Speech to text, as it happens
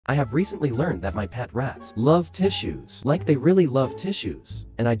I have recently learned that my pet rats love tissues. Like they really love tissues.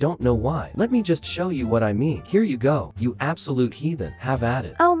 And I don't know why. Let me just show you what I mean. Here you go, you absolute heathen. Have at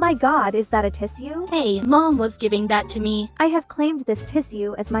it. Oh my god, is that a tissue? Hey, Mom was giving that to me. I have claimed this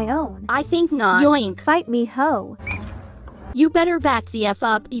tissue as my own. I think not. Yoink. Fight me, ho. You better back the F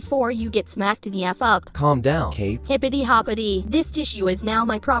up before you get smacked the F up. Calm down, Cape. Hippity hoppity. This tissue is now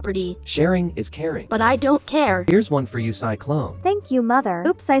my property. Sharing is caring. But I don't care. Here's one for you, Cyclone. Thank you, mother.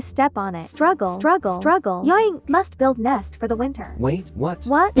 Oops, I step on it. Struggle, struggle, struggle. Yoink. Must build nest for the winter. Wait, what?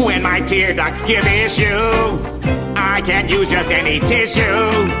 What? When my tear ducts give issue, I can't use just any tissue.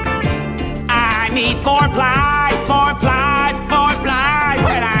 I need 4-ply, 4-ply, 4-ply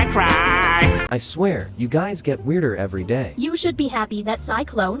when I cry. I swear, you guys get weirder every day. You should be happy that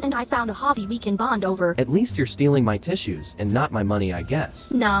Cyclone and I found a hobby we can bond over. At least you're stealing my tissues and not my money, I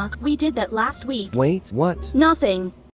guess. Nah, we did that last week. Wait, what? Nothing.